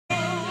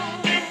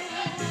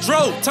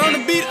Dro, turn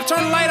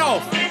the light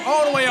off.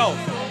 All the way off.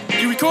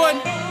 You recording?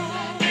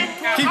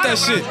 Keep that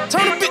shit.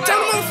 Turn the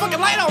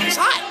motherfucking light off. It's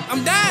hot. I'm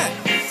dying.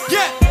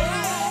 Yeah.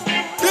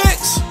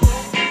 Bitch.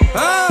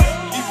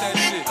 Keep that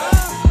shit.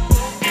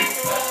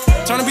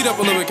 Turn the beat up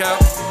a little bit,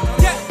 Cal.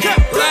 Yeah.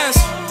 Let's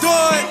do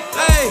it.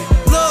 Hey,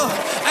 look.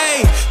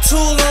 Hey,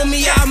 tool on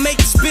me. I'll make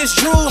this bitch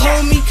drool,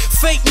 homie.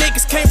 Fake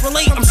niggas can't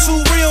relate. I'm too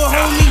real,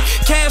 homie.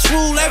 Cash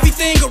rule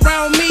everything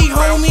around me,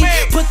 homie.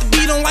 Put the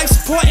beat on life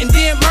support and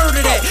then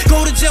murder that.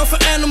 Go to jail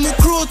for animal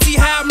cruelty,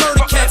 how I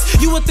murder cats.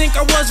 You would think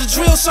I was a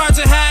drill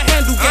sergeant, how I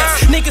handle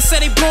gas. Niggas say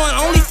they blowing,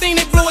 only thing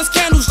they blow is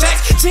candles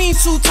jacks.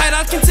 Jeans too tight,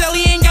 I can tell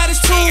he ain't got his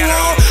tool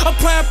on.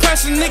 Applying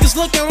pressure, niggas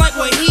looking like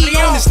what he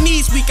on. His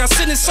knees weak, I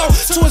send his soul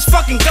to his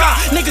fucking God.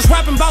 Niggas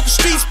rapping about the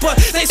streets,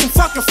 but they some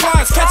fucking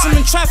frauds. Catch him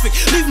in traffic,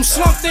 leave him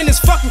slumped in his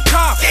fucking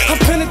car.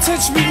 I'm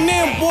penitentiary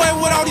N.E.M, boy,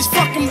 with all these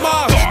fucking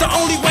bars. The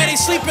only way they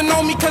sleeping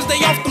on me cause they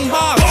off them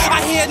bars.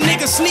 I hear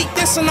niggas sneak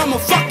this and I'ma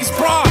fuck his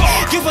bra.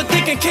 Give a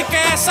dick and kick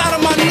her ass out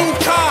of my new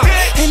car.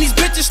 And these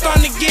bitches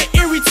starting to get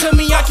eerie to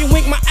me. I can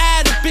wink my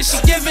eye, the bitch she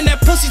giving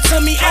that pussy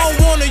to me. I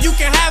don't want her, you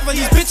can have her,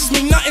 these bitches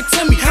mean nothing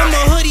to me. I'm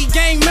a hoodie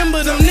gang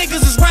member, them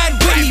niggas is riding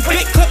with me.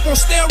 Big clip on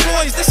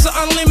steroids, this an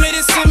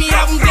unlimited semi.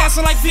 Have him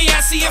dancing like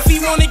VIC if he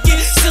wanna get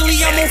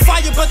silly. I'm on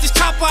fire, but this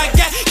chopper I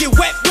got get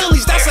wet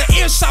willies. That's an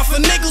earshot for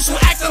niggas who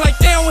acting like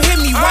they don't hit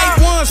me. White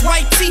ones,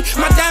 white tee,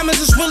 my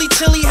diamonds is really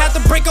chilly. Had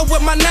to break up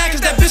with my nine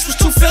cause that bitch was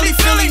too Philly.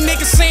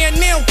 Niggas saying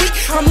now weak,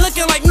 I'm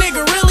looking like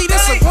nigga really.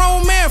 This a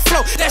grown man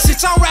flow, that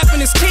shit y'all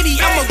rapping is kitty.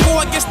 I'ma go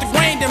against the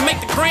grain, then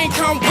make the grain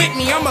come with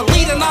me. I'm a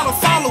leader, not a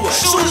follower.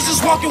 Shooters is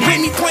walking with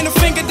me, point a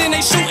finger, then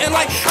they shooting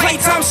like Klay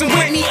Thompson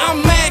with me.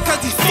 I'm mad cause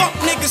these fuck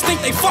niggas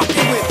think they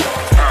fucking with me.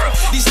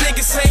 These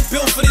niggas ain't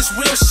built for this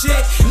real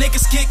shit.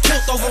 Niggas get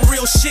killed over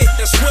real shit,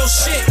 that's real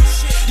shit.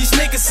 These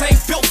niggas ain't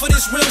built for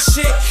this real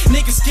shit.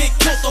 Niggas get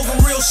killed over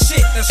real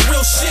shit, that's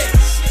real shit.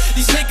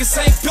 These niggas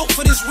ain't built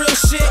for this real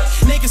shit.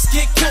 Niggas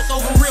get killed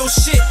over real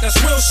shit, that's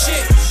real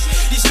shit.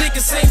 These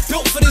niggas ain't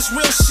built for this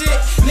real shit.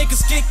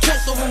 Niggas get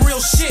killed over real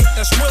shit,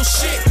 that's real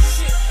shit.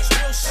 That's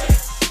real shit.